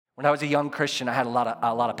When I was a young Christian, I had a lot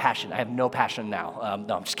of passion. I have no passion now.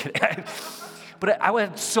 No, I'm just kidding. But I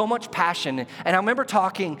had so much passion. And I remember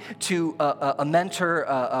talking to a mentor,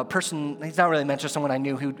 a person, he's not really a mentor, someone I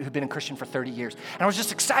knew who'd been a Christian for 30 years. And I was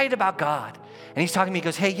just excited about God. And he's talking to me, he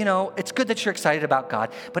goes, hey, it's good that you're excited about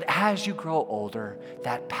God, but as you grow older,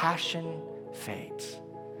 that passion fades.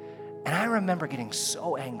 And I remember getting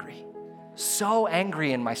so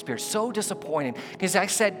angry in my spirit, so disappointed, because I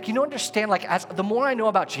said, understand, as the more I know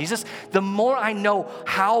about Jesus, the more I know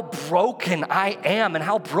how broken I am and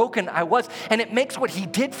how broken I was, and it makes what he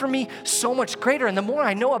did for me so much greater, and the more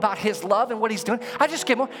I know about his love and what he's doing, I just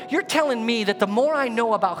get more. You're telling me that the more I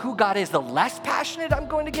know about who God is, the less passionate I'm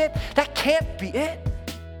going to get? That can't be it.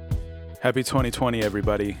 Happy 2020,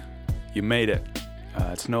 everybody. You made it.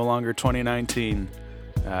 It's no longer 2019.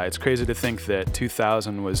 It's crazy to think that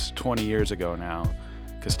 2000 was 20 years ago now,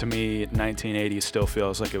 because to me, 1980 still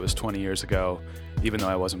feels like it was 20 years ago, even though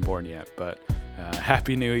I wasn't born yet. But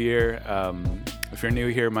Happy New Year. If you're new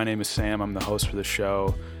here, my name is Sam. I'm the host for the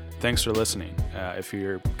show. Thanks for listening. If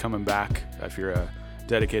you're coming back, if you're a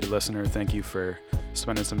dedicated listener, thank you for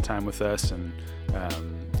spending some time with us and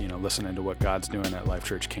listening to what God's doing at Life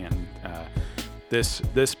Church Canton. This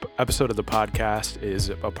episode of the podcast is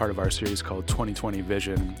a part of our series called 2020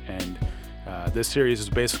 Vision, and this series is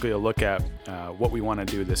basically a look at what we want to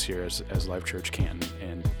do this year as Life Church Canton,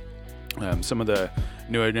 and some of the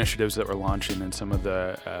new initiatives that we're launching and some of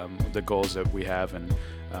the goals that we have. And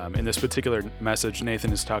in this particular message,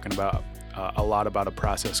 Nathan is talking about a lot about a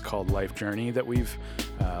process called Life Journey that we've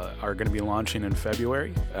are going to be launching in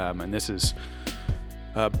February, and this is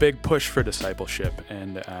a big push for discipleship,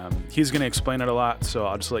 and he's going to explain it a lot, so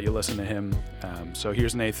I'll just let you listen to him. So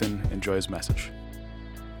here's Nathan. Enjoy his message.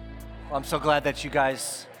 Well, I'm so glad that you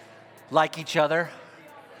guys like each other.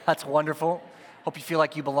 That's wonderful. Hope you feel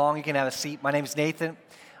like you belong. You can have a seat. My name's Nathan.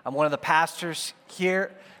 I'm one of the pastors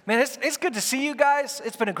here. Man, it's good to see you guys.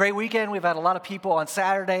 It's been a great weekend. We've had a lot of people on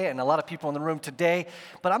Saturday and a lot of people in the room today.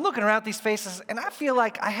 But I'm looking around at these faces, and I feel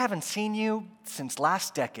like I haven't seen you since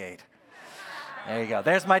last decade. There you go.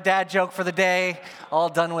 There's my dad joke for the day. All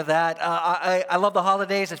done with that. I love the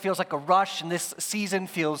holidays. It feels like a rush, and this season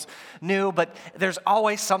feels new, but there's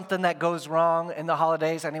always something that goes wrong in the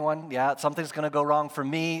holidays. Anyone? Yeah, something's going to go wrong for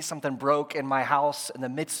me. Something broke in my house in the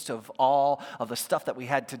midst of all of the stuff that we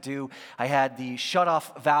had to do. I had the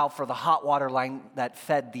shut-off valve for the hot water line that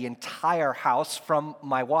fed the entire house from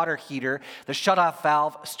my water heater. The shut-off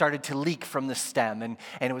valve started to leak from the stem, and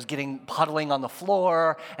it was puddling on the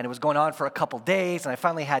floor, and it was going on for a couple days, and I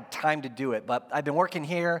finally had time to do it. But I've been working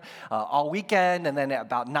here all weekend, and then at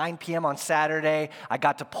about 9 p.m. on Saturday, I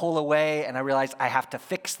got to pull away, and I realized I have to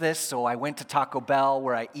fix this, so I went to Taco Bell,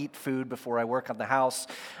 where I eat food before I work on the house,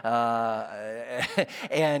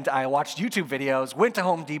 and I watched YouTube videos, went to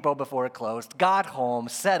Home Depot before it closed, got home,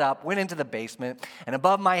 set up, went into the basement, and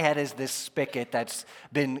above my head is this spigot that's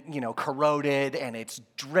been, corroded, and it's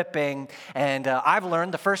dripping, and I've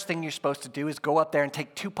learned the first thing you're supposed to do is go up there and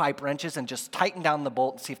take 2 pipe wrenches and just tighten down the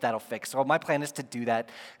bolt and see if that'll fix. So my plan is to do that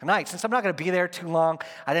tonight. Since I'm not going to be there too long,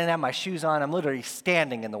 I didn't have my shoes on. I'm literally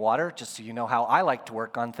standing in the water, just so you know how I like to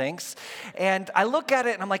work on things. And I look at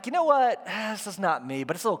it, and I'm like, you know what? This is not me,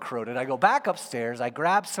 but it's a little corroded. I go back upstairs. I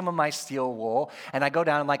grab some of my steel wool, and I go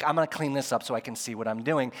down. I'm like, I'm going to clean this up so I can see what I'm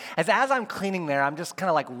doing. As I'm cleaning there, I'm just kind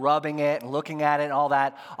of like rubbing it and looking at it and all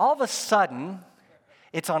that. All of a sudden,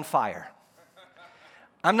 it's on fire.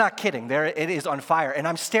 I'm not kidding. There it is on fire. And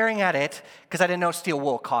I'm staring at it because I didn't know steel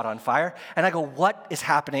wool caught on fire. And I go, what is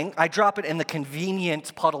happening? I drop it in the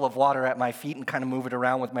convenient puddle of water at my feet and kind of move it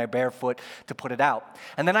around with my bare foot to put it out.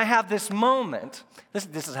 And then I have this moment.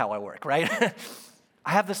 This is how I work, right?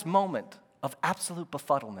 I have this moment of absolute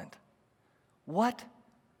befuddlement. What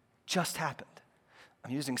just happened?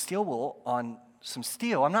 I'm using steel wool on some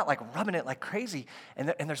steel. I'm not like rubbing it like crazy,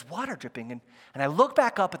 and there's water dripping, and I look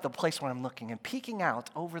back up at the place where I'm looking, and peeking out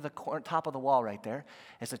over the top of the wall right there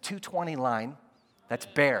is a 220 line that's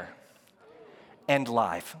bare and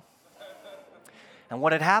live. And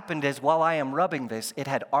what had happened is, while I am rubbing this, it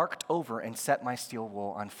had arced over and set my steel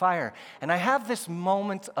wool on fire. And I have this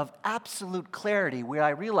moment of absolute clarity where I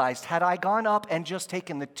realized, had I gone up and just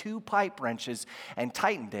taken the 2 pipe wrenches and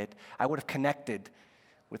tightened it, I would have connected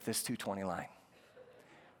with this 220 line.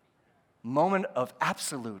 Moment of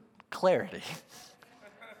absolute clarity.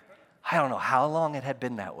 I don't know how long it had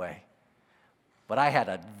been that way, but I had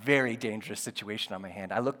a very dangerous situation on my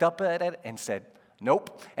hand. I looked up at it and said,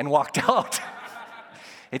 nope, and walked out.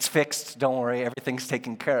 It's fixed, don't worry, everything's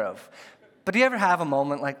taken care of. But do you ever have a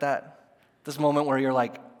moment like that? This moment where you're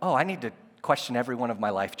like, oh, I need to question every one of my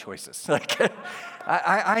life choices. Like,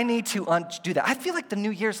 I need to undo that. I feel like the new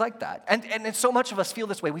year's like that. And so much of us feel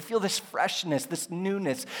this way. We feel this freshness, this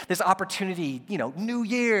newness, this opportunity, new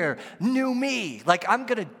year, new me. Like, I'm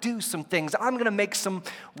going to do some things. I'm going to make some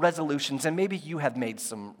resolutions. And maybe you have made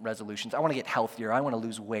some resolutions. I want to get healthier. I want to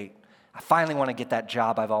lose weight. I finally want to get that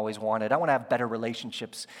job I've always wanted. I want to have better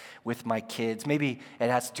relationships with my kids. Maybe it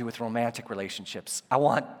has to do with romantic relationships. I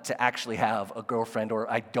want to actually have a girlfriend,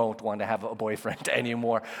 or I don't want to have a boyfriend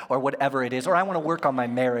anymore, or whatever it is. Or I want to work on my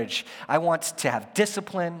marriage. I want to have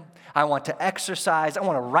discipline. I want to exercise. I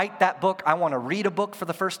want to write that book. I want to read a book for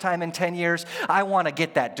the first time in 10 years. I want to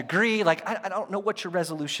get that degree. Like, I don't know what your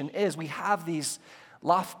resolution is. We have these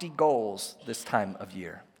lofty goals this time of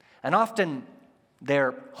year. And often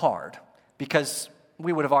they're hard because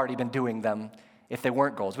we would have already been doing them if they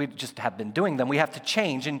weren't goals. We just have been doing them. We have to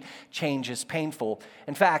change, and change is painful.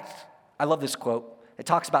 In fact, I love this quote. It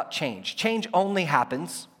talks about change. Change only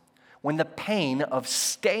happens when the pain of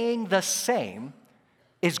staying the same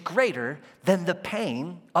is greater than the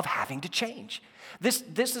pain of having to change. This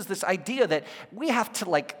is this idea that we have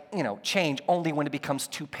to change only when it becomes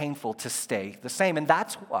too painful to stay the same. And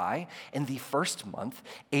that's why in the first month,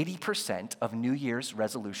 80% of New Year's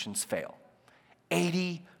resolutions fail.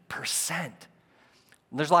 80%.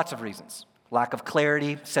 There's lots of reasons. Lack of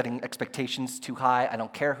clarity, setting expectations too high. I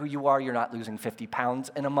don't care who you are, you're not losing 50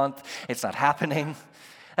 pounds in a month. It's not happening.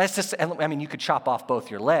 That's just, you could chop off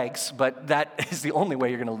both your legs, but that is the only way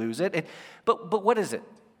you're going to lose it. But what is it?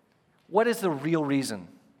 What is the real reason?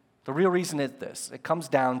 The real reason is this. It comes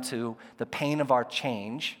down to the pain of our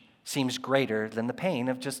change seems greater than the pain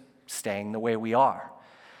of just staying the way we are.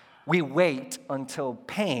 We wait until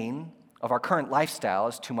pain of our current lifestyle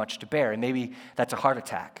is too much to bear. And maybe that's a heart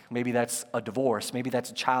attack. Maybe that's a divorce. Maybe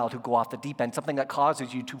that's a child who go off the deep end, something that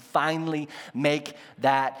causes you to finally make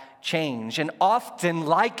that change. And often,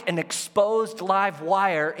 like an exposed live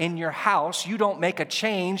wire in your house, you don't make a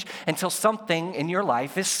change until something in your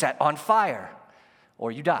life is set on fire,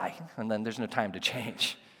 or you die, and then there's no time to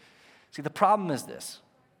change. See, the problem is this.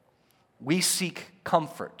 We seek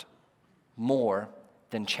comfort more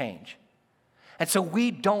than change. And so we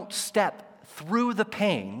don't step through the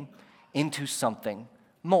pain into something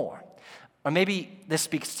more. Or maybe this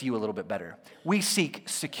speaks to you a little bit better. We seek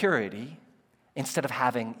security instead of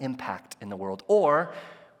having impact in the world. Or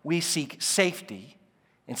we seek safety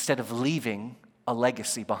instead of leaving a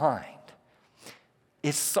legacy behind.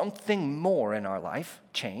 Is something more in our life,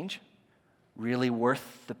 change, really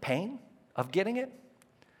worth the pain of getting it?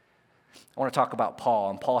 I want to talk about Paul.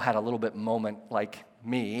 And Paul had a little bit moment like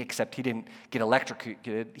me, except he didn't get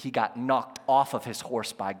electrocuted. He got knocked off of his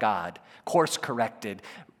horse by God, course corrected,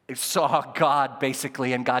 saw God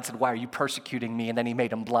basically, and God said, "Why are you persecuting me?" And then he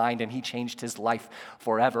made him blind, and he changed his life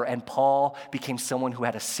forever. And Paul became someone who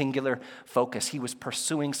had a singular focus. He was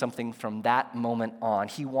pursuing something from that moment on.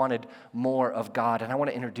 He wanted more of God, and I want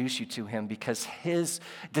to introduce you to him because his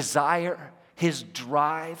desire, his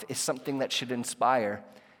drive is something that should inspire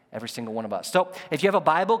every single one of us. So if you have a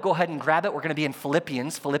Bible, go ahead and grab it. We're going to be in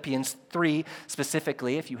Philippians 3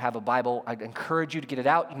 specifically. If you have a Bible, I encourage you to get it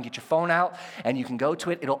out. You can get your phone out and you can go to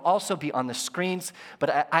it. It'll also be on the screens,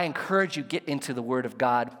 but I encourage you get into the Word of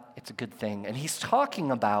God. It's a good thing. And he's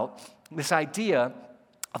talking about this idea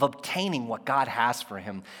of obtaining what God has for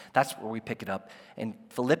him. That's where we pick it up in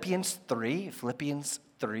Philippians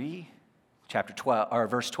 3, chapter 12, or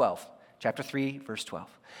verse 12. Chapter 3, verse 12.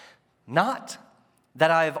 Not that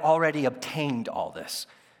I have already obtained all this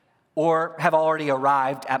or have already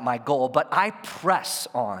arrived at my goal, but I press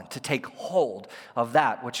on to take hold of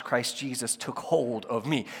that which Christ Jesus took hold of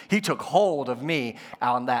me. He took hold of me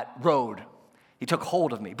on that road. He took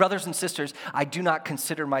hold of me. Brothers and sisters, I do not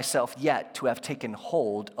consider myself yet to have taken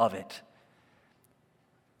hold of it.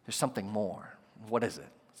 There's something more. What is it?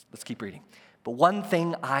 Let's keep reading. But one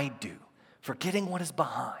thing I do, forgetting what is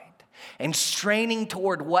behind and straining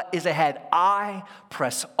toward what is ahead, I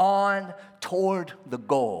press on toward the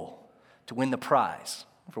goal to win the prize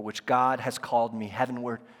for which God has called me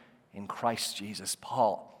heavenward in Christ Jesus.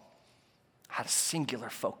 Paul had a singular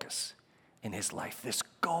focus in his life, this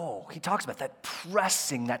goal. He talks about that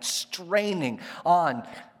pressing, that straining on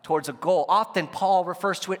towards a goal. Often Paul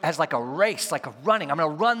refers to it as like a race, like a running. I'm going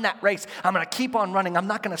to run that race. I'm going to keep on running. I'm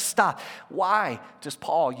not going to stop. Why does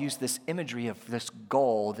Paul use this imagery of this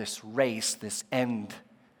goal, this race, this end?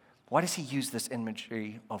 Why does he use this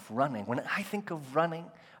imagery of running? When I think of running,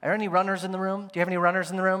 are there any runners in the room? Do you have any runners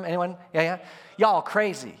in the room? Anyone? Yeah? Y'all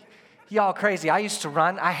crazy. Y'all crazy. I used to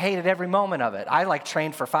run. I hated every moment of it. I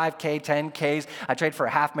trained for 5K, 10Ks. I trained for a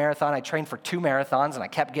half marathon. I trained for 2 marathons, and I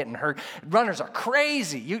kept getting hurt. Runners are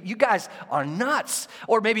crazy. You guys are nuts.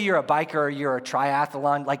 Or maybe you're a biker or you're a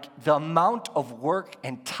triathlon. Like the amount of work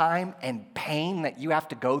and time and pain that you have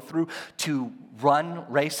to go through to run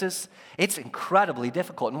races, it's incredibly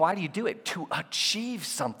difficult. And why do you do it? To achieve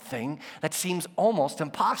something that seems almost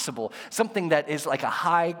impossible, something that is like a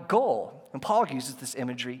high goal. And Paul uses this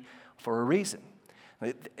imagery for a reason.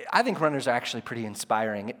 I think runners are actually pretty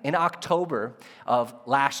inspiring. In October of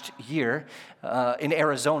last year in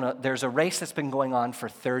Arizona, there's a race that's been going on for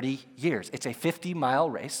 30 years. It's a 50-mile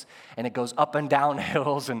race, and it goes up and down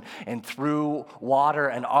hills and through water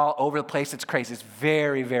and all over the place. It's crazy. It's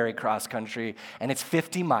very, very cross-country, and it's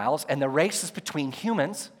 50 miles, and the race is between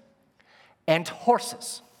humans and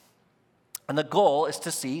horses. And the goal is to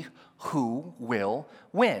see who will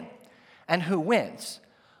win. And who wins?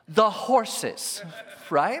 The horses,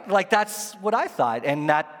 right? Like that's what I thought, and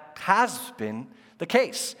that has been the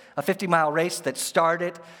case. A 50-mile race that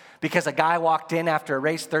started because a guy walked in after a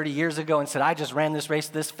race 30 years ago and said, I just ran this race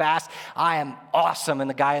this fast. I am awesome. And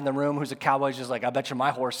the guy in the room who's a cowboy is just like, I bet you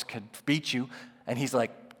my horse could beat you. And he's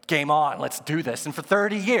like, game on, let's do this. And for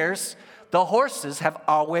 30 years, the horses have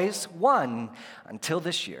always won until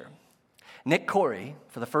this year. Nick Corey,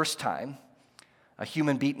 for the first time, a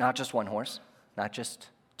human beat not just one horse, not just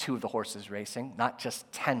 2 of the horses racing, not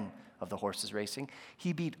just 10 of the horses racing.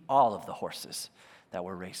 He beat all of the horses that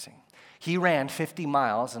were racing. He ran 50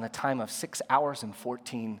 miles in a time of 6 hours and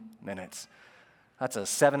 14 minutes. That's a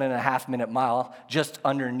 7.5-minute mile just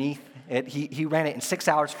underneath it. He ran it in 6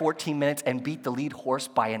 hours, 14 minutes and beat the lead horse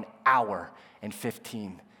by an hour and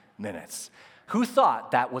 15 minutes. Who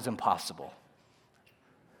thought that was impossible?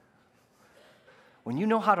 When you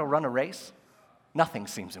know how to run a race, nothing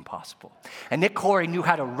seems impossible. And Nick Corey knew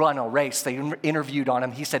how to run a race. They interviewed on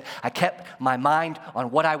him. He said, I kept my mind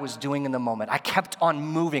on what I was doing in the moment. I kept on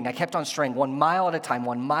moving. I kept on straying 1 mile at a time,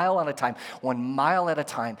 1 mile at a time, 1 mile at a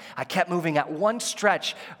time. I kept moving. At one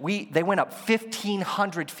stretch, they went up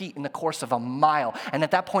 1,500 feet in the course of a mile. And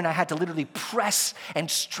at that point, I had to literally press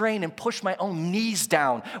and strain and push my own knees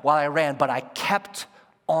down while I ran. But I kept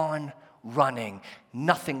on running.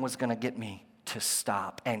 Nothing was going to get me to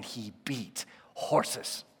stop. And he beat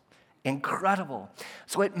horses. Incredible.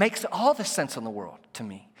 So it makes all the sense in the world to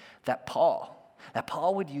me that Paul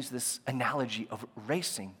would use this analogy of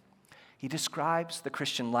racing. He describes the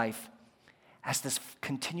Christian life as this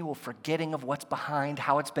continual forgetting of what's behind,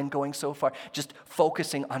 how it's been going so far, just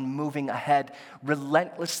focusing on moving ahead,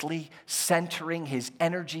 relentlessly centering his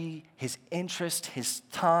energy, his interest, his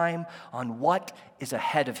time on what is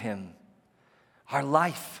ahead of him. Our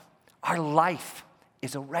life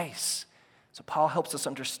is a race. So Paul helps us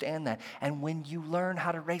understand that. And when you learn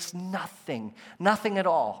how to race, nothing at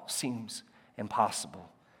all seems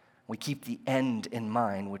impossible. We keep the end in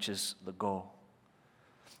mind, which is the goal.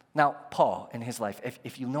 Now, Paul, in his life,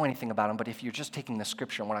 if you know anything about him, but if you're just taking the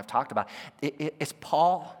scripture and what I've talked about, is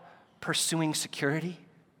Paul pursuing security,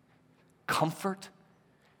 comfort,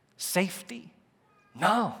 safety?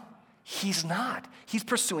 No. He's not. He's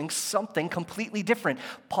pursuing something completely different.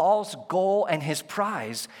 Paul's goal and his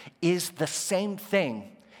prize is the same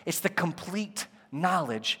thing. It's the complete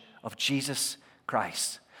knowledge of Jesus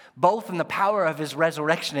Christ. Both in the power of his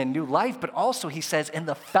resurrection and new life, but also, he says, in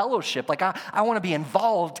the fellowship. Like, I want to be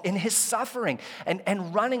involved in his suffering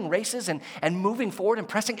and running races and moving forward and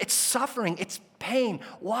pressing. It's suffering. It's pain.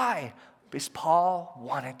 Why? Because Paul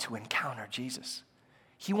wanted to encounter Jesus.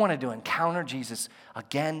 He wanted to encounter Jesus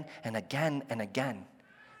again and again and again.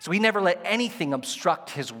 So he never let anything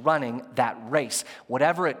obstruct his running that race.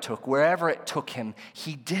 Whatever it took, wherever it took him,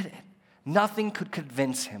 he did it. Nothing could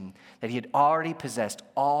convince him that he had already possessed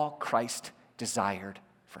all Christ desired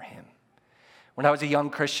for him. When I was a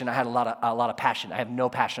young Christian, I had a lot of passion. I have no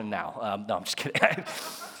passion now. No, I'm just kidding.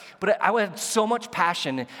 But I had so much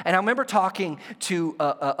passion. And I remember talking to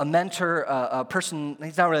a mentor, a person,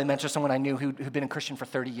 he's not really a mentor, someone I knew who'd been a Christian for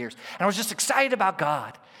 30 years. And I was just excited about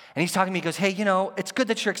God. And he's talking to me, he goes, hey, it's good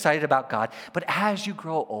that you're excited about God, but as you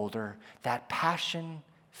grow older, that passion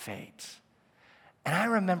fades. And I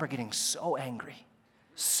remember getting so angry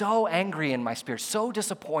in my spirit, so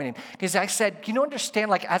disappointed, because I said,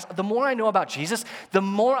 understand, as the more I know about Jesus, the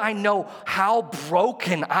more I know how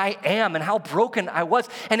broken I am and how broken I was,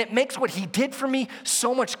 and it makes what he did for me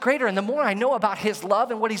so much greater. And the more I know about his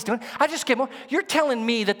love and what he's doing, I just get more. You're telling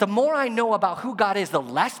me that the more I know about who God is, the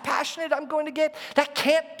less passionate I'm going to get? That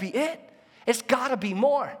can't be it. It's got to be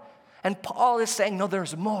more. And Paul is saying, no,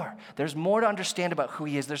 there's more. There's more to understand about who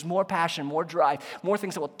he is. There's more passion, more drive, more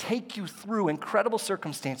things that will take you through incredible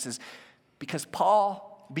circumstances, because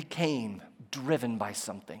Paul became driven by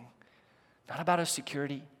something. Not about his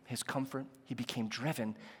security, his comfort. He became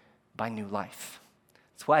driven by new life.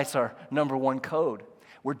 That's why it's our number one code.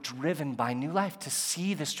 We're driven by new life, to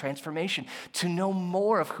see this transformation, to know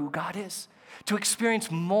more of who God is, to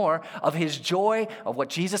experience more of his joy, of what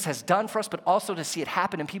Jesus has done for us, but also to see it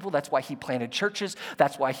happen in people. That's why he planted churches.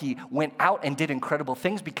 That's why he went out and did incredible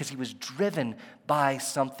things, because he was driven by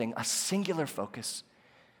something, a singular focus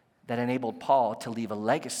that enabled Paul to leave a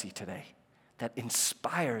legacy today that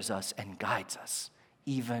inspires us and guides us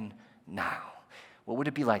even now. What would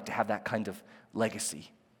it be like to have that kind of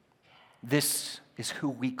legacy? This is who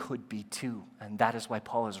we could be too, and that is why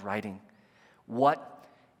Paul is writing. What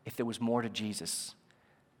if there was more to Jesus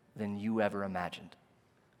than you ever imagined?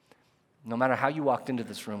 No matter how you walked into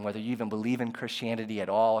this room, whether you even believe in Christianity at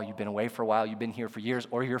all, you've been away for a while, you've been here for years,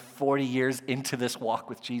 or you're 40 years into this walk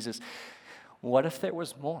with Jesus, what if there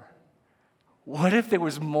was more? What if there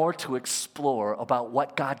was more to explore about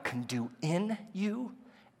what God can do in you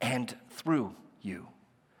and through you?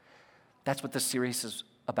 That's what this series is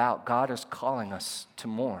about. God is calling us to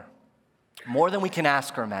more than we can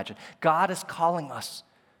ask or imagine. God is calling us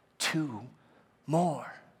to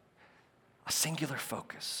more, a singular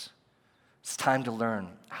focus. It's time to learn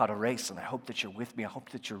how to race, and I hope that you're with me. I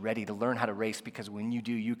hope that you're ready to learn how to race, because when you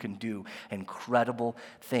do, you can do incredible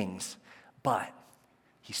things. But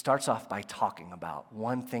he starts off by talking about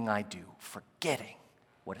one thing I do, forgetting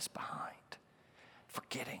what is behind.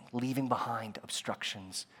 Forgetting, leaving behind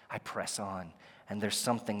obstructions, I press on. And there's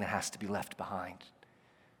something that has to be left behind.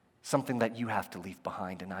 Something that you have to leave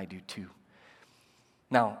behind, and I do too.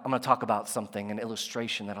 Now, I'm going to talk about something, an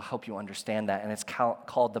illustration that'll help you understand that, and it's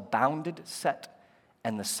called the bounded set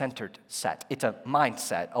and the centered set. It's a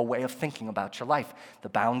mindset, a way of thinking about your life. The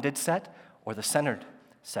bounded set or the centered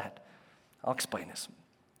set. I'll explain this.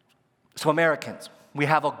 So Americans, we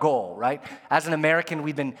have a goal, right? As an American,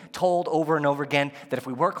 we've been told over and over again that if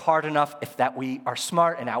we work hard enough, if that we are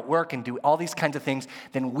smart and outwork and do all these kinds of things,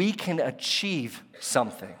 then we can achieve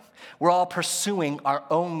something. We're all pursuing our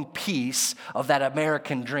own piece of that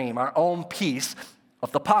American dream, our own piece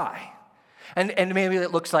of the pie. And maybe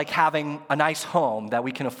it looks like having a nice home that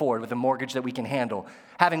we can afford with a mortgage that we can handle,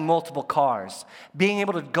 having multiple cars, being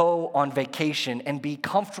able to go on vacation and be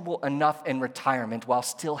comfortable enough in retirement while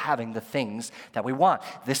still having the things that we want.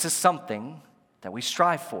 This is something that we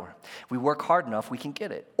strive for. If we work hard enough, we can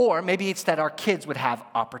get it. Or maybe it's that our kids would have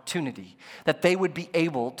opportunity, that they would be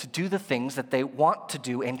able to do the things that they want to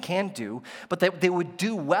do and can do, but that they would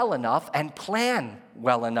do well enough and plan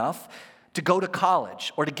well enough to go to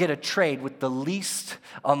college or to get a trade with the least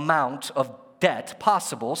amount of debt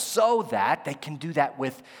possible, so that they can do that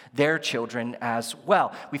with their children as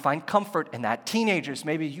well. We find comfort in that. Teenagers,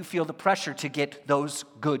 maybe you feel the pressure to get those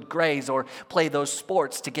good grades or play those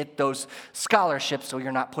sports to get those scholarships, so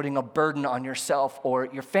you're not putting a burden on yourself or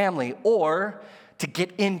your family, or to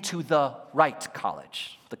get into the right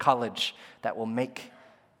college, the college that will make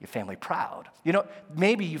your family proud. You know,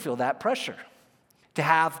 maybe you feel that pressure to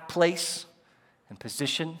have place and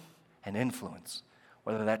position and influence,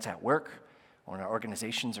 whether that's at work or in our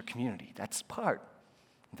organizations or community. That's part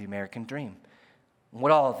of the American dream.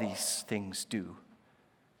 What all of these things do,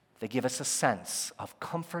 they give us a sense of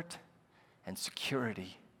comfort and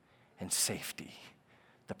security and safety,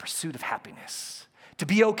 the pursuit of happiness, to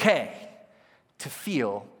be okay, to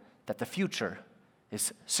feel that the future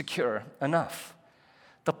is secure enough.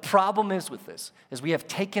 The problem is with this, is we have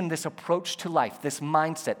taken this approach to life, this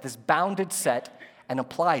mindset, this bounded set, and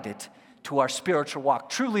applied it to our spiritual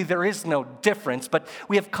walk. Truly, there is no difference, but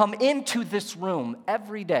we have come into this room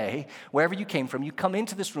every day, wherever you came from, you come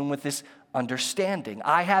into this room with this understanding.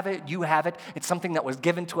 I have it, you have it. It's something that was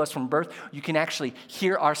given to us from birth. You can actually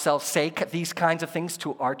hear ourselves say these kinds of things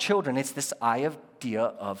to our children. It's this idea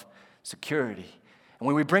of security. And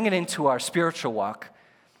when we bring it into our spiritual walk,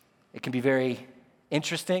 it can be very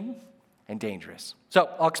interesting and dangerous. So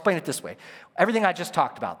I'll explain it this way. Everything I just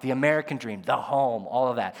talked about, the American dream, the home, all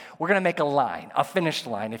of that, we're going to make a line, a finish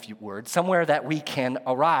line, if you would, somewhere that we can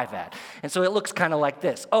arrive at. And so it looks kind of like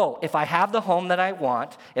this. Oh, if I have the home that I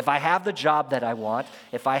want, if I have the job that I want,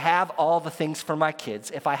 if I have all the things for my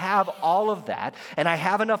kids, if I have all of that, and I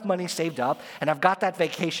have enough money saved up, and I've got that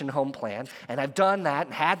vacation home plan, and I've done that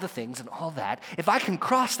and had the things and all that, if I can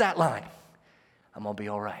cross that line, I'm going to be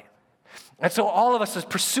all right. And so all of us is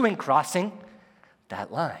pursuing crossing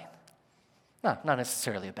that line. No, not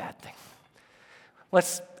necessarily a bad thing.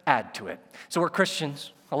 Let's add to it. So we're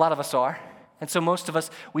Christians, a lot of us are, And so most of us,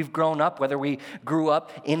 we've grown up, whether we grew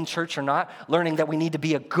up in church or not, learning that we need to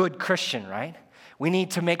be a good Christian, right? We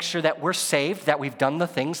need to make sure that we're saved, that we've done the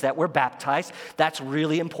things, that we're baptized. That's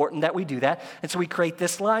really important that we do that. And so we create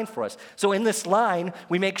this line for us. So in this line,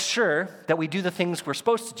 we make sure that we do the things we're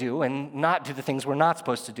supposed to do and not do the things we're not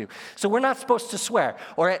supposed to do. So we're not supposed to swear,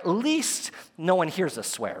 or at least no one hears us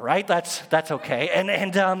swear, right? That's okay.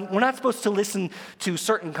 And we're not supposed to listen to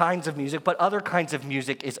certain kinds of music, but other kinds of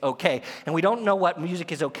music is okay. And we don't know what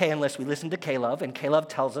music is okay unless we listen to K-Love, and K-Love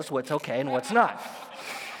tells us what's okay and what's not.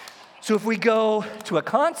 So if we go to a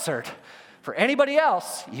concert, for anybody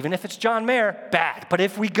else, even if it's John Mayer, bad. But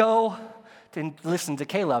if we go to listen to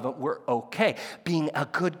K-Love, we're okay. Being a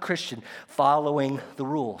good Christian, following the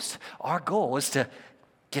rules. Our goal is to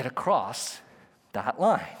get across that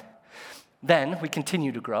line. Then we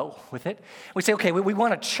continue to grow with it. We say, okay, we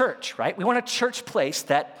want a church, right? We want a church place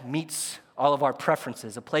that meets all of our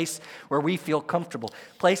preferences, a place where we feel comfortable,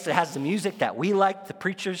 a place that has the music that we like, the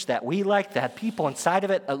preachers that we like, that have people inside of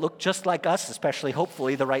it that look just like us, especially,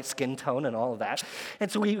 hopefully, the right skin tone and all of that. And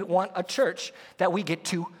so we want a church that we get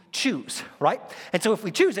to choose, right? And so if we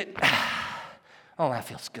choose it, oh, that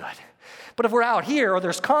feels good. But if we're out here or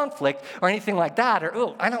there's conflict or anything like that, or,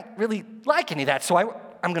 oh, I don't really like any of that, so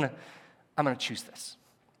I'm gonna choose this.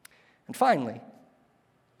 And finally,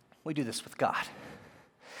 we do this with God.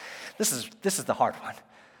 This is the hard one.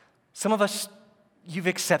 Some of us, you've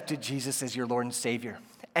accepted Jesus as your Lord and Savior,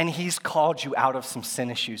 and he's called you out of some sin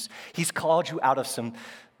issues. He's called you out of some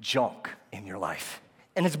junk in your life,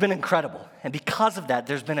 and it's been incredible. And because of that,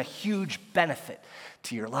 there's been a huge benefit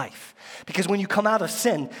to your life. Because when you come out of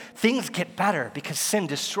sin, things get better because sin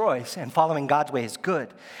destroys, and following God's way is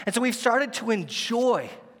good. And so we've started to enjoy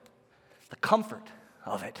the comfort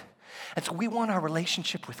of it. And so we want our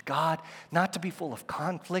relationship with God not to be full of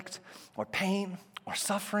conflict or pain or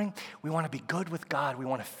suffering. We want to be good with God. We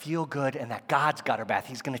want to feel good and that God's got our back.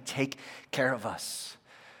 He's going to take care of us.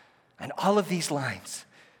 And all of these lines,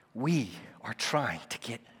 we are trying to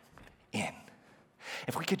get in.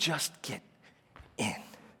 If we could just get in,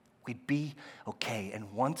 we'd be okay.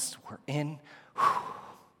 And once we're in,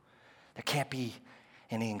 there can't be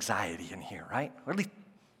any anxiety in here, right? Or at least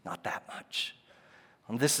not that much.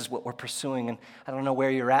 And this is what we're pursuing, and I don't know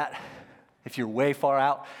where you're at, if you're way far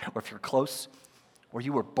out, or if you're close, or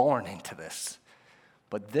you were born into this.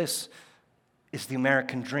 But this is the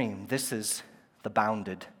American dream. This is the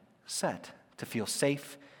bounded set, to feel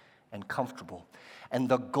safe and comfortable. And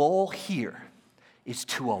the goal here is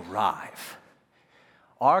to arrive.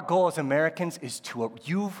 Our goal as Americans is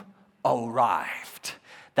you've arrived.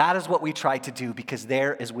 That is what we try to do, because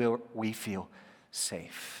there is where we feel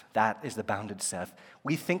safe. That is the bounded set.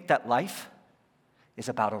 We think that life is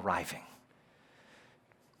about arriving.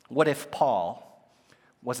 What if Paul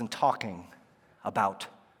wasn't talking about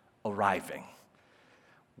arriving?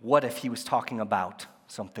 What if he was talking about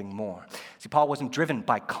something more? See, Paul wasn't driven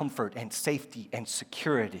by comfort and safety and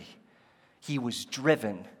security. He was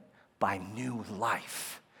driven by new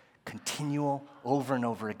life. Continual, over and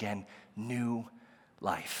over again, new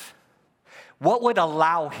life. What would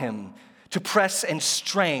allow him to press and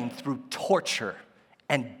strain through torture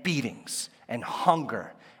and beatings and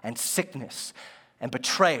hunger and sickness and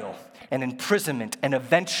betrayal and imprisonment and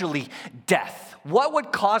eventually death? What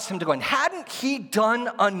would cause him to go? And hadn't he done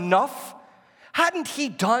enough? Hadn't he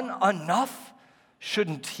done enough?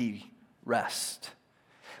 Shouldn't he rest?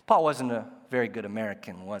 Paul wasn't a very good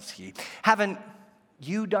American, was he? Haven't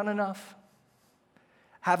you done enough?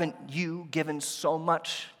 Haven't you given so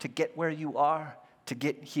much to get where you are, to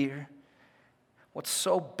get here? What's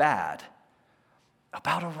so bad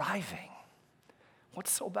about arriving?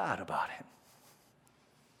 What's so bad about him?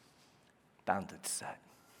 Bounded set.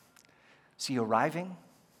 See, arriving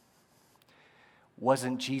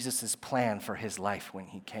wasn't Jesus' plan for his life when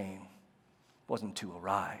he came. It wasn't to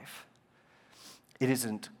arrive. It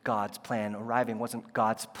isn't God's plan. Arriving wasn't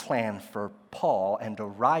God's plan for Paul, and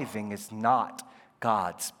arriving is not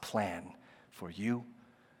God's plan for you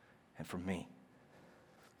and for me.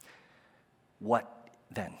 What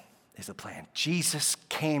then is the plan? Jesus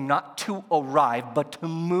came not to arrive, but to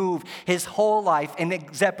move his whole life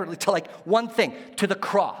inexorably to one thing, to the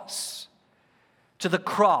cross. To the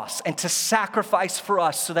cross, and to sacrifice for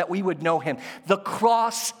us so that we would know him. The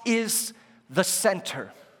cross is the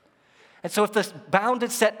center. And so if the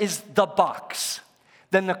bounded set is the box,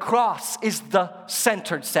 then the cross is the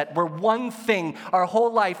centered set, where one thing our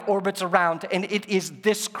whole life orbits around, and it is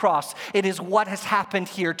this cross. It is what has happened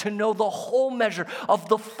here. To know the whole measure of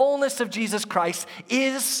the fullness of Jesus Christ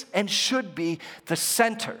is and should be the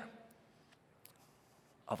center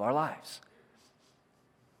of our lives.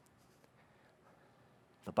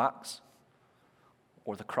 the box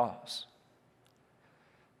or the cross.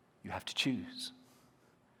 You have to choose.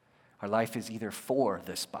 Our life is either for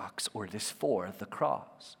this box or it is for the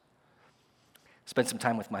cross. Spent some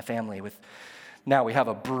time with my family. Now we have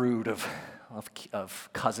a brood of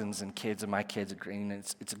cousins and kids, and my kids agree, and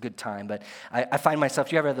it's a good time. But I find myself,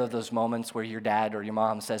 do you ever have those moments where your dad or your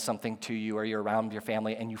mom says something to you, or you're around your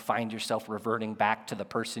family, and you find yourself reverting back to the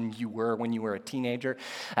person you were when you were a teenager?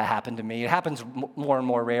 It happened to me. It happens more and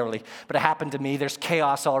more rarely, but it happened to me. There's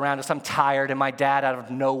chaos all around us. I'm tired, and my dad out of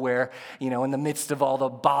nowhere, in the midst of all the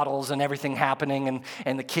bottles and everything happening,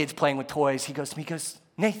 and the kids playing with toys, he goes to me,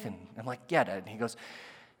 Nathan. I'm like, yeah, Dad. And he goes,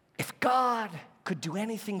 if God could do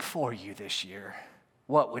anything for you this year,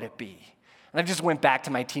 what would it be? And I just went back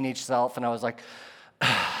to my teenage self, and I was like,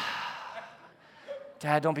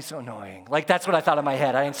 Dad, don't be so annoying. Like, that's what I thought in my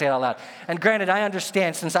head. I didn't say it out loud. And granted, I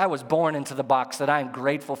understand, since I was born into the box, that I am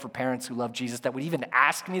grateful for parents who love Jesus that would even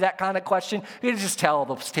ask me that kind of question. You could just tell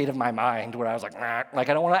the state of my mind where I was like, I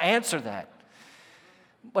don't want to answer that.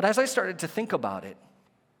 But as I started to think about it,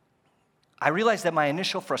 I realized that my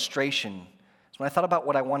initial frustration, when I thought about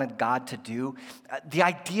what I wanted God to do, the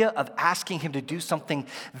idea of asking him to do something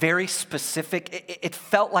very specific, it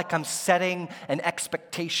felt like I'm setting an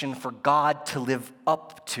expectation for God to live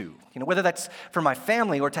up to. Whether that's for my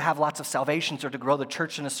family or to have lots of salvations or to grow the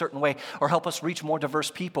church in a certain way or help us reach more diverse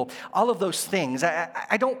people. All of those things.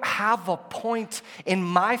 I don't have a point in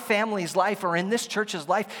my family's life or in this church's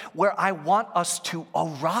life where I want us to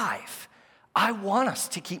arrive. I want us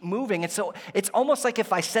to keep moving. And so it's almost like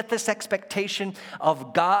if I set this expectation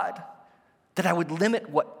of God, that I would limit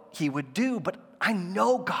what he would do. But I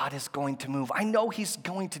know God is going to move. I know he's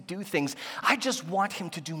going to do things. I just want him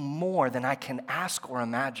to do more than I can ask or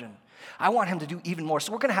imagine. I want him to do even more.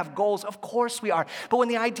 So we're going to have goals. Of course we are. But when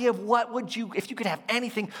the idea of if you could have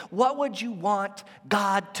anything, what would you want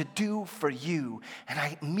God to do for you? And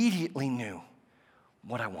I immediately knew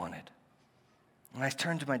what I wanted. And I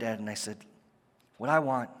turned to my dad and I said, what I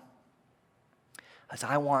want is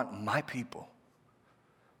I want my people,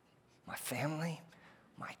 my family,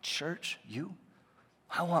 my church, you,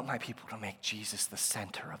 I want my people to make Jesus the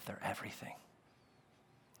center of their everything.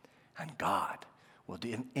 And God will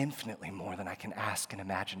do infinitely more than I can ask and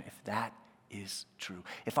imagine if that is true.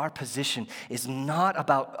 If our position is not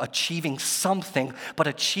about achieving something, but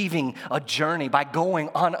achieving a journey, by going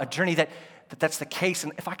on a journey that's the case.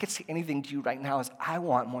 And if I could say anything to you right now is I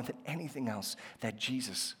want more than anything else that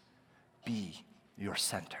Jesus be your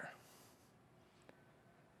center.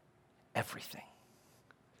 Everything.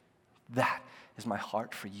 That is my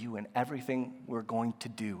heart for you, and everything we're going to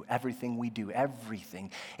do, everything we do,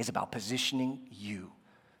 everything is about positioning you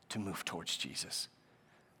to move towards Jesus.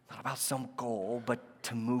 Not about some goal, but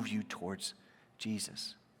to move you towards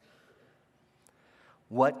Jesus.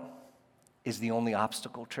 What is the only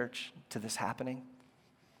obstacle, church, to this happening?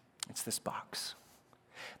 It's this box.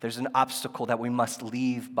 There's an obstacle that we must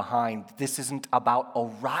leave behind. This isn't about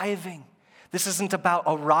arriving. It's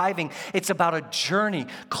about a journey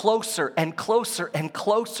closer and closer and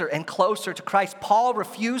closer and closer to Christ. Paul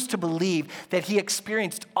refused to believe that he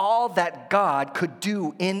experienced all that God could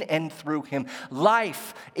do in and through him.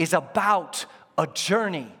 Life is about a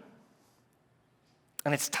journey.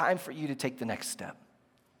 And it's time for you to take the next step.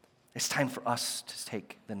 It's time for us to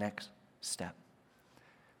take the next step.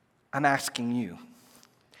 I'm asking you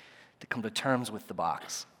to come to terms with the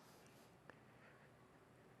box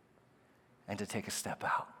and to take a step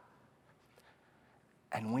out.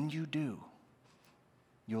 And when you do,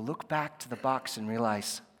 you'll look back to the box and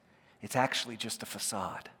realize it's actually just a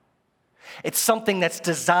facade. It's something that's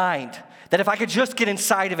designed that if I could just get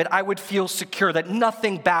inside of it, I would feel secure, that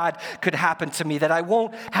nothing bad could happen to me, that I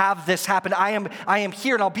won't have this happen. I am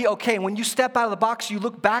here and I'll be okay. And when you step out of the box, you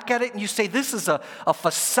look back at it and you say, this is a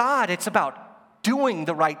facade. It's about doing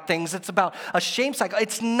the right things. It's about a shame cycle.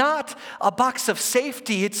 It's not a box of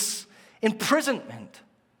safety. It's imprisonment.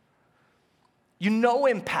 No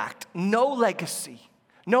impact, no legacy,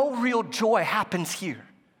 no real joy happens here.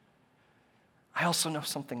 I also know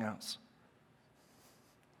something else.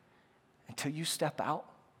 Until you step out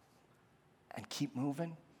and keep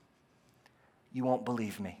moving, you won't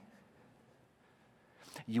believe me.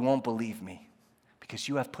 You won't believe me because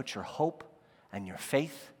you have put your hope and your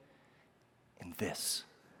faith in this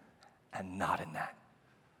and not in that.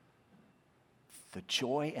 The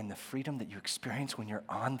joy and the freedom that you experience when you're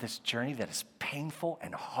on this journey that is painful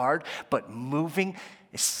and hard but moving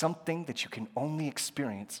is something that you can only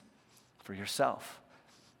experience for yourself.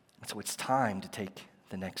 And so it's time to take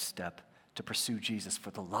the next step, to pursue Jesus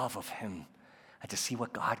for the love of him and to see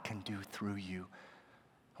what God can do through you.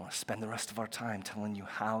 I want to spend the rest of our time telling you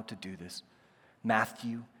how to do this.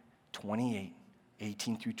 Matthew 28,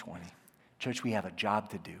 18 through 20. Church, we have a job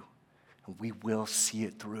to do, and we will see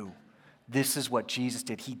it through. This is what Jesus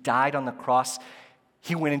did. He died on the cross.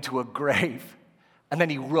 He went into a grave, and then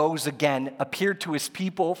he rose again, appeared to his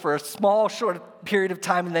people for a small, short period of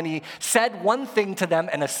time, and then he said one thing to them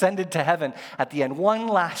and ascended to heaven at the end. One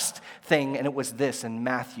last thing, and it was this in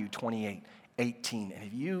Matthew 28, 18. And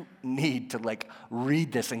if you need to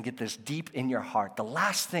read this and get this deep in your heart, the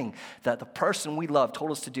last thing that the person we love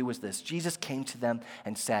told us to do was this. Jesus came to them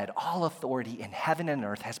and said, all authority in heaven and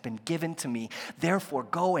earth has been given to me. Therefore,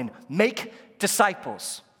 go and make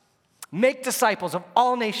disciples. Make disciples of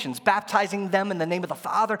all nations, baptizing them in the name of the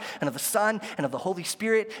Father and of the Son and of the Holy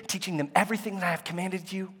Spirit, teaching them everything that I have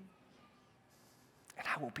commanded you. And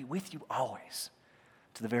I will be with you always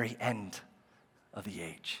to the very end of the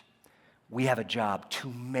age. We have a job to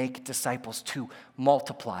make disciples, to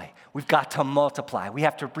multiply. We've got to multiply. We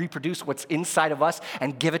have to reproduce what's inside of us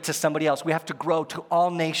and give it to somebody else. We have to grow to all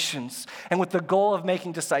nations. And with the goal of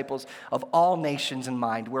making disciples of all nations in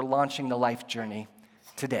mind, we're launching the Life Journey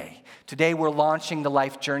today. Today we're launching the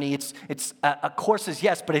Life Journey. It's a courses,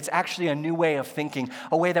 yes, but it's actually a new way of thinking,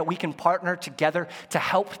 a way that we can partner together to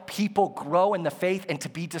help people grow in the faith and to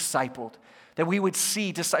be discipled, that we would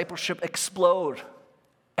see discipleship explode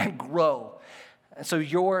and grow. And so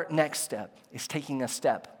your next step is taking a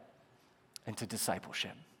step into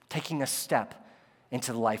discipleship, taking a step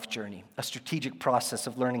into the Life Journey, a strategic process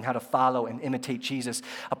of learning how to follow and imitate Jesus,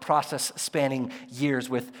 a process spanning years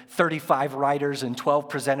with 35 writers and 12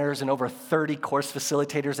 presenters and over 30 course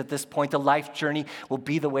facilitators at this point. The Life Journey will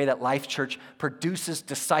be the way that Life Church produces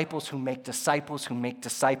disciples who make disciples who make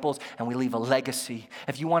disciples, and we leave a legacy.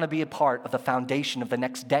 If you want to be a part of the foundation of the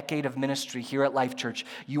next decade of ministry here at Life Church,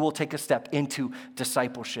 you will take a step into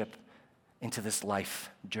discipleship, into this life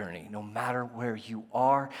journey. No matter where you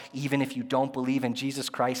are, even if you don't believe in Jesus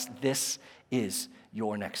Christ, this is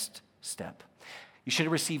your next step. You should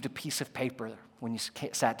have received a piece of paper when you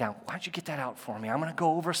sat down. Why don't you get that out for me? I'm going to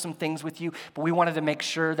go over some things with you, but we wanted to make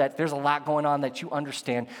sure that there's a lot going on, that you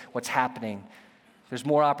understand what's happening. There's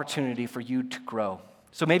more opportunity for you to grow.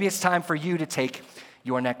 So maybe it's time for you to take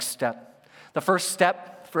your next step. The first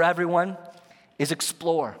step for everyone is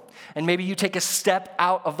explore. And maybe you take a step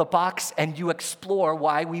out of the box and you explore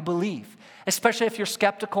why we believe. Especially if you're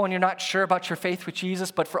skeptical and you're not sure about your faith with Jesus,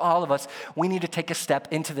 but for all of us, we need to take a step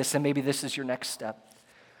into this, and maybe this is your next step.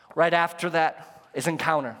 Right after that is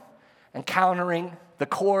encounter. Encountering the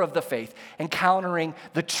core of the faith, encountering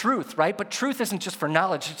the truth, right? But truth isn't just for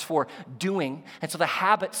knowledge, it's for doing. And so the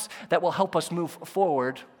habits that will help us move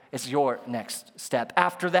forward is your next step.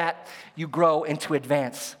 After that, you grow into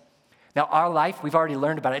advance. Now, our life, we've already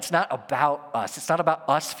learned about it. It's not about us. It's not about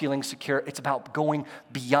us feeling secure. It's about going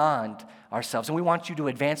beyond ourselves. And we want you to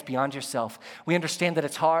advance beyond yourself. We understand that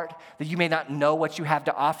it's hard, that you may not know what you have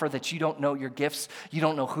to offer, that you don't know your gifts, you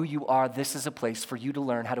don't know who you are. This is a place for you to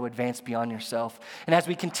learn how to advance beyond yourself. And as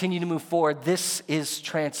we continue to move forward, this is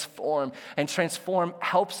Transform. And Transform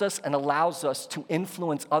helps us and allows us to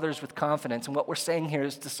influence others with confidence. And what we're saying here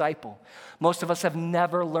is disciple. Most of us have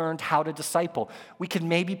never learned how to disciple. We can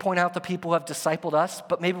maybe point out the people who have discipled us,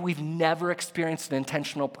 but maybe we've never experienced an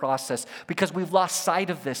intentional process because we've lost sight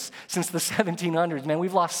of this since the 1700s. Man,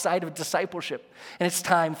 we've lost sight of discipleship, and it's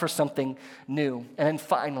time for something new. And then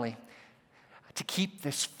finally, to keep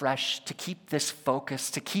this fresh, to keep this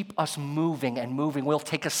focus, to keep us moving and moving, we'll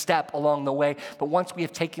take a step along the way, but once we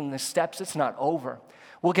have taken the steps, it's not over.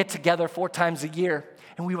 We'll get together 4 times a year,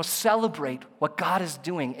 and we will celebrate what God is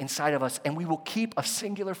doing inside of us, and we will keep a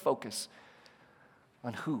singular focus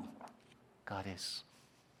on who God is.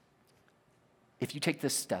 If you take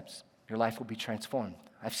these steps, your life will be transformed.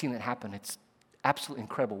 I've seen it happen. It's absolutely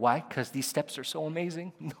incredible. Why? Because these steps are so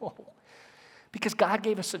amazing? No. Because God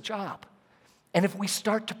gave us a job. And if we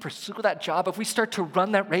start to pursue that job, if we start to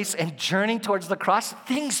run that race and journey towards the cross,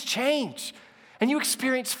 things change. And you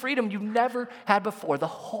experience freedom you never had before, the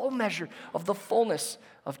whole measure of the fullness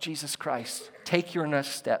of Jesus Christ. Take your next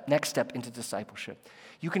step into discipleship.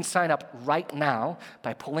 You can sign up right now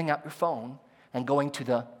by pulling out your phone and going to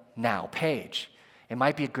the Now page. It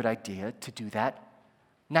might be a good idea to do that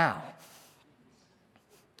now.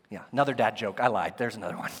 Yeah, another dad joke. I lied. There's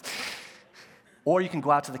another one. Or you can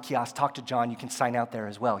go out to the kiosk, talk to John. You can sign out there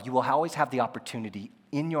as well. You will always have the opportunity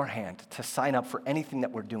in your hand to sign up for anything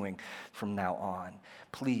that we're doing from now on.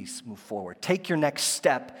 Please move forward. Take your next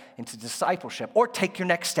step into discipleship, or take your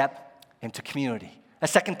next step into community. A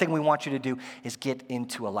second thing we want you to do is get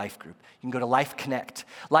into a life group. You can go to Life Connect.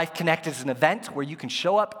 Life Connect is an event where you can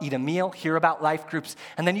show up, eat a meal, hear about life groups,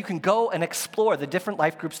 and then you can go and explore the different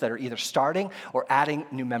life groups that are either starting or adding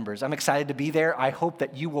new members. I'm excited to be there. I hope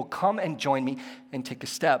that you will come and join me and take a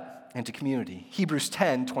step into community. Hebrews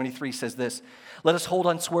 10:23 says this, "Let us hold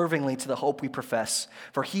unswervingly to the hope we profess,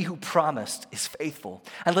 for he who promised is faithful.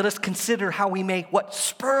 And let us consider how we may,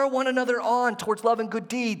 spur one another on towards love and good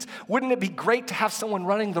deeds. Wouldn't it be great to have someone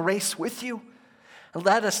running the race with you? And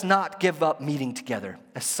let us not give up meeting together,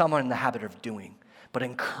 as some are in the habit of doing, but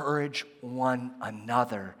encourage one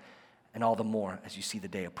another, and all the more as you see the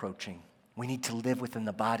day approaching." We need to live within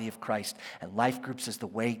the body of Christ, and life groups is the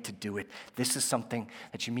way to do it. This is something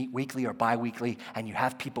that you meet weekly or bi-weekly, and you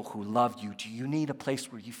have people who love you. Do you need a place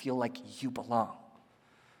where you feel like you belong?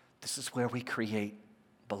 This is where we create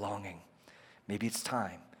belonging. Maybe it's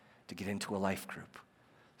time to get into a life group.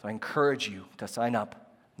 So I encourage you to sign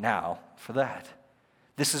up now for that.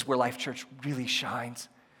 This is where Life Church really shines,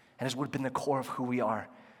 and has been the core of who we are.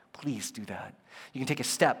 Please do that. You can take a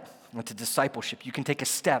step into discipleship. You can take a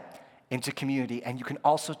step into community, and you can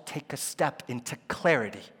also take a step into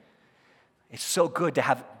clarity. It's so good to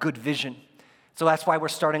have good vision. So that's why we're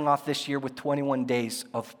starting off this year with 21 days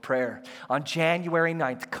of prayer. On January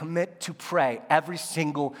 9th, commit to pray every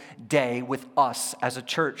single day with us as a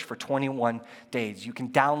church for 21 days. You can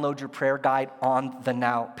download your prayer guide on the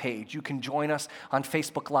Now page. You can join us on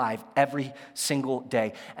Facebook Live every single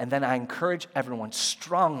day. And then I encourage everyone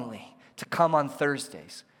strongly to come on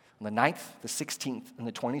Thursdays, on the 9th, the 16th, and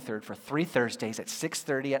the 23rd, for 3 Thursdays at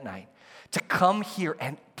 6:30 at night, to come here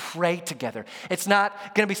and pray together. It's not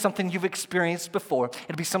going to be something you've experienced before.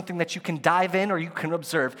 It'll be something that you can dive in or you can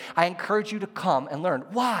observe. I encourage you to come and learn.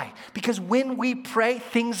 Why? Because when we pray,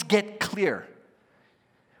 things get clear.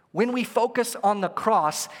 When we focus on the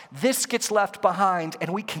cross, this gets left behind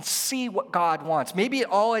and we can see what God wants. Maybe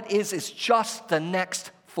all it is just the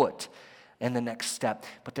next foot and the next step.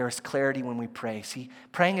 But there is clarity when we pray. See,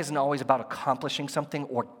 praying isn't always about accomplishing something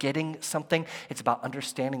or getting something. It's about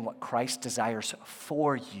understanding what Christ desires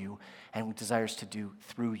for you and desires to do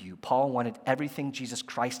through you. Paul wanted everything Jesus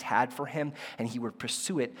Christ had for him, and he would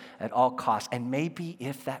pursue it at all costs. And maybe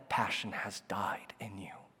if that passion has died in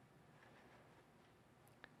you,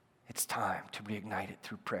 it's time to reignite it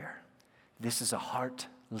through prayer. This is a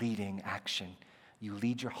heart-leading action. You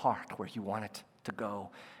lead your heart where you want it to go,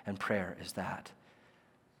 and prayer is that.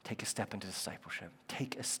 Take a step into discipleship.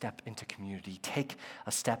 Take a step into community. Take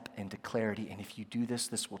a step into clarity, and if you do this,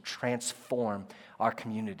 this will transform our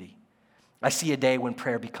community. I see a day when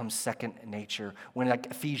prayer becomes second nature. When, like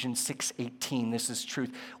Ephesians 6:18, this is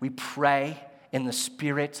truth. We pray in the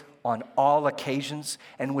Spirit on all occasions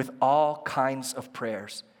and with all kinds of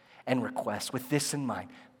prayers and requests. With this in mind,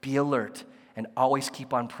 be alert and always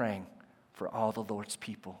keep on praying for all the Lord's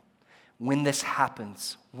people. When this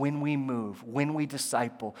happens, when we move, when we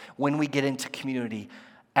disciple, when we get into community,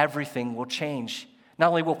 everything will change. Not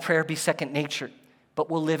only will prayer be second nature,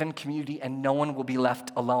 but we'll live in community and no one will be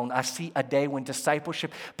left alone. I see a day when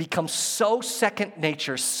discipleship becomes so second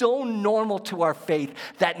nature, so normal to our faith,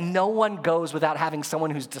 that no one goes without having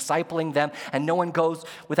someone who's discipling them, and no one goes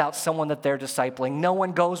without someone that they're discipling. No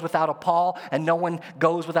one goes without a Paul, and no one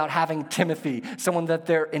goes without having Timothy, someone that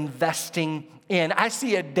they're investing in. I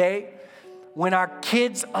see a day when our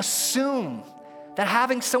kids assume that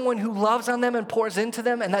having someone who loves on them and pours into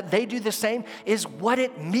them and that they do the same is what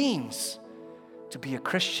it means to be a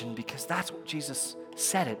Christian, because that's what Jesus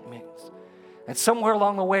said it means. And somewhere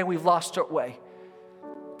along the way, we've lost our way.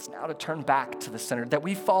 It's now to turn back to the center, that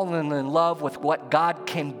we've fallen in love with what God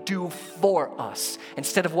can do for us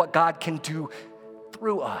instead of what God can do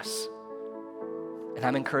through us. And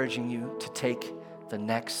I'm encouraging you to take the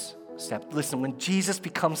next step. Listen, when Jesus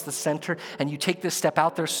becomes the center and you take this step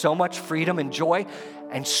out, there's so much freedom and joy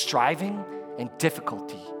and striving and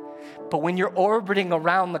difficulty. But when you're orbiting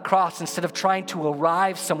around the cross instead of trying to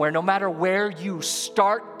arrive somewhere, no matter where you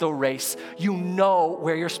start the race, you know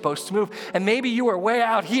where you're supposed to move. And maybe you are way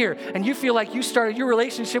out here and you feel like you started your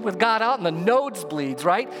relationship with God out in the nosebleeds,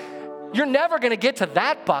 right? You're never going to get to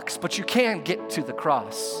that box, but you can get to the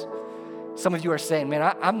cross. Some of you are saying,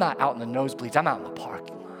 man, I'm not out in the nosebleeds. I'm out in the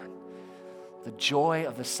parking lot. The joy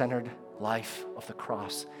of the centered life of the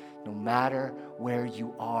cross. No matter where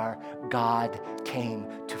you are, God came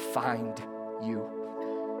to find you.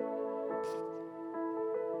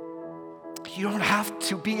 You don't have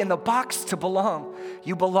to be in the box to belong.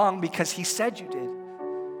 You belong because he said you did.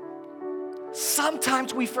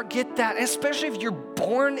 Sometimes we forget that, especially if you're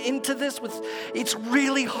born into this. It's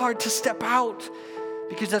really hard to step out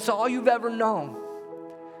because that's all you've ever known.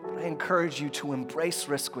 But I encourage you to embrace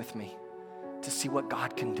risk with me to see what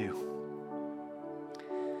God can do.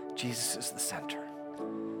 Jesus is the center,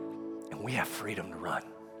 and we have freedom to run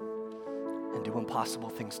and do impossible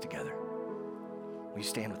things together. Will you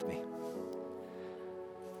stand with me?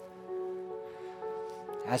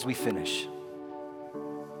 As we finish,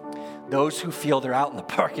 those who feel they're out in the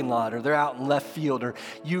parking lot or they're out in left field or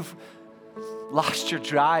you've lost your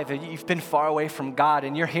drive and you've been far away from God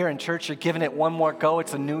and you're here in church, you're giving it one more go,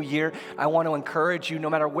 it's a new year, I want to encourage you, no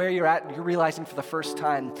matter where you're at, you're realizing for the first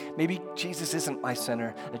time, maybe Jesus isn't my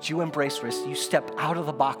center, that you embrace risk, you step out of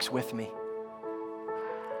the box with me,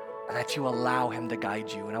 and that you allow him to guide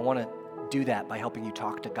you. And I want to do that by helping you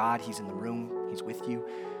talk to God. He's in the room, he's with you,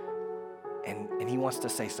 and he wants to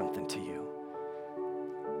say something to you.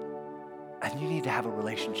 And you need to have a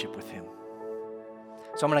relationship with him.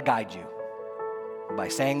 So I'm going to guide you by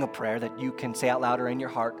saying a prayer that you can say out loud or in your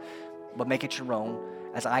heart, but make it your own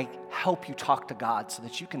as I help you talk to God so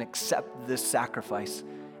that you can accept this sacrifice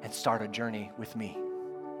and start a journey with me,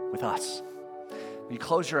 with us. Will you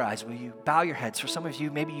close your eyes? Will you bow your heads? For some of you,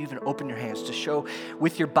 maybe you even open your hands to show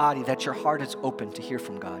with your body that your heart is open to hear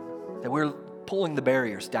from God, that we're pulling the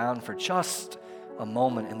barriers down for just a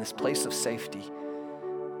moment in this place of safety.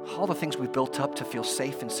 All the things we've built up to feel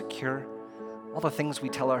safe and secure, all the things we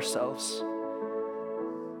tell ourselves,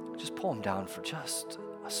 just pull them down for just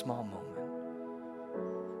a small moment.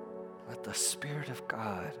 Let the Spirit of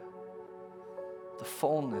God, the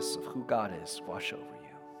fullness of who God is, wash over you.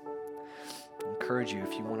 I encourage you,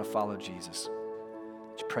 if you want to follow Jesus,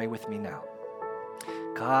 would you pray with me now?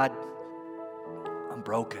 God, I'm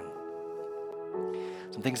broken.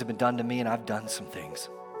 Some things have been done to me, and I've done some things.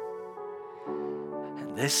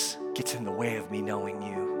 And this gets in the way of me knowing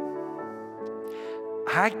you.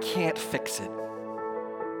 I can't fix it.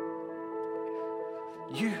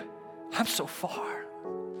 I'm so far.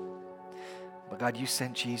 But God, you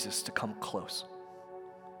sent Jesus to come close,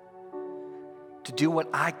 to do what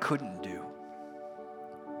I couldn't do,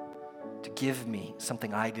 to give me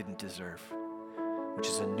something I didn't deserve, which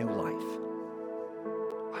is a new life,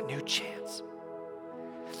 a new chance.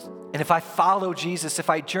 And if I follow Jesus, if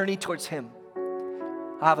I journey towards him,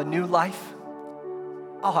 I'll have a new life,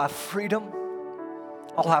 I'll have freedom,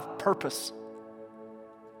 I'll have purpose.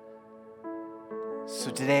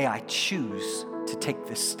 So today I choose to take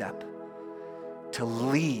this step, to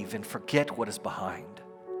leave and forget what is behind,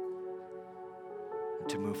 and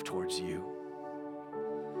to move towards you.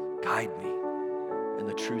 Guide me in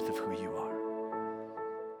the truth of who you are.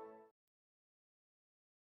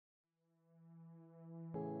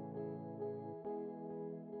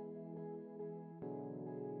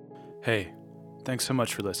 Hey, thanks so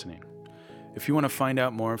much for listening. If you want to find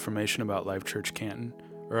out more information about Life Church Canton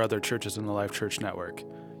or other churches in the Life Church Network,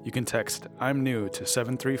 you can text I'm new to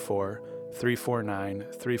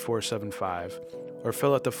 734-349-3475 or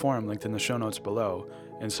fill out the form linked in the show notes below,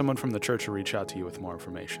 and someone from the church will reach out to you with more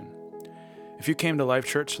information. If you came to Life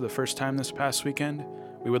Church for the first time this past weekend,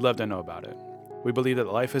 we would love to know about it. We believe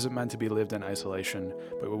that life isn't meant to be lived in isolation,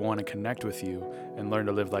 but we want to connect with you and learn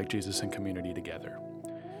to live like Jesus in community together.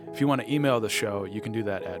 If you want to email the show, you can do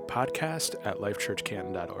that at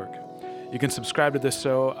podcast@lifechurchcanton.org. You can subscribe to this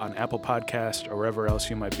show on Apple Podcast or wherever else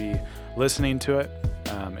you might be listening to it.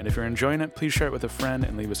 And if you're enjoying it, please share it with a friend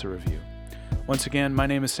and leave us a review. Once again, my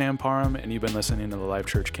name is Sam Parham, and you've been listening to the Life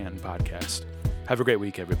Church Canton podcast. Have a great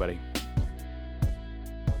week, everybody.